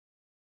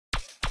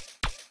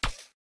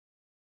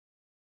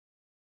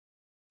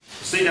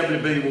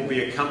CWB will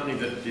be a company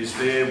that is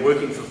there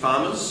working for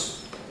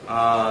farmers.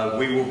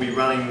 We will be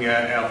running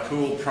our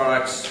pooled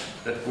products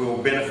that will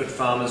benefit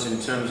farmers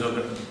in terms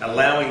of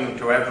allowing them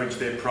to average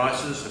their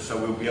prices. So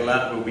we'll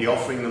be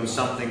offering them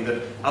something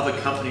that other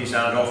companies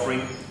aren't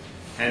offering,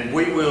 and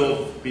we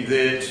will be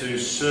there to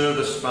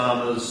service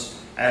farmers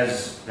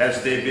as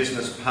their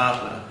business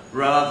partner,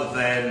 rather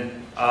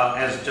than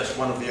as just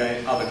one of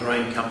the other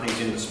grain companies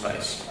in the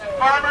space.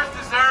 Farmers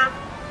deserve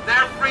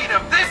their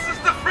freedom. This is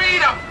the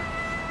freedom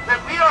that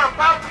we are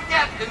about to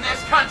get in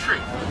this country.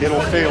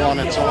 It'll fail on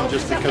its own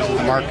just because of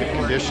the market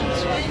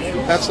conditions.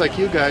 That's like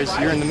you guys,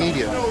 you're in the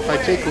media. If I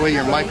take away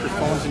your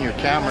microphones and your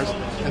cameras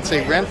and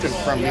say rent them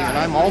from me, and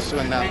I'm also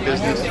in that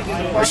business,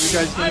 are you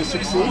guys going to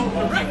succeed?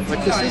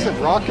 Like, this isn't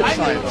rocket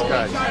science,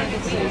 guys.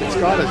 It's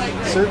got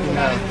a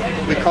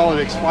certain, we call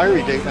it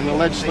expiry date, and the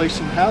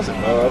legislation has it.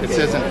 It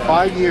says in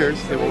 5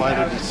 years it will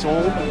either be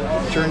sold,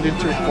 turned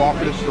into a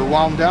cooperative, or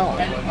wound down.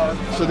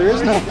 So there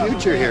is no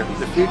future here.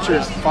 The future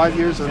is 5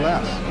 years or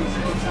less.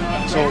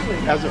 So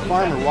as a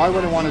farmer, why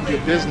would I want to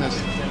do business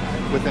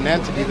with an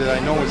entity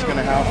that I know is going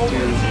to have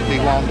to be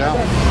wound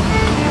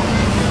down?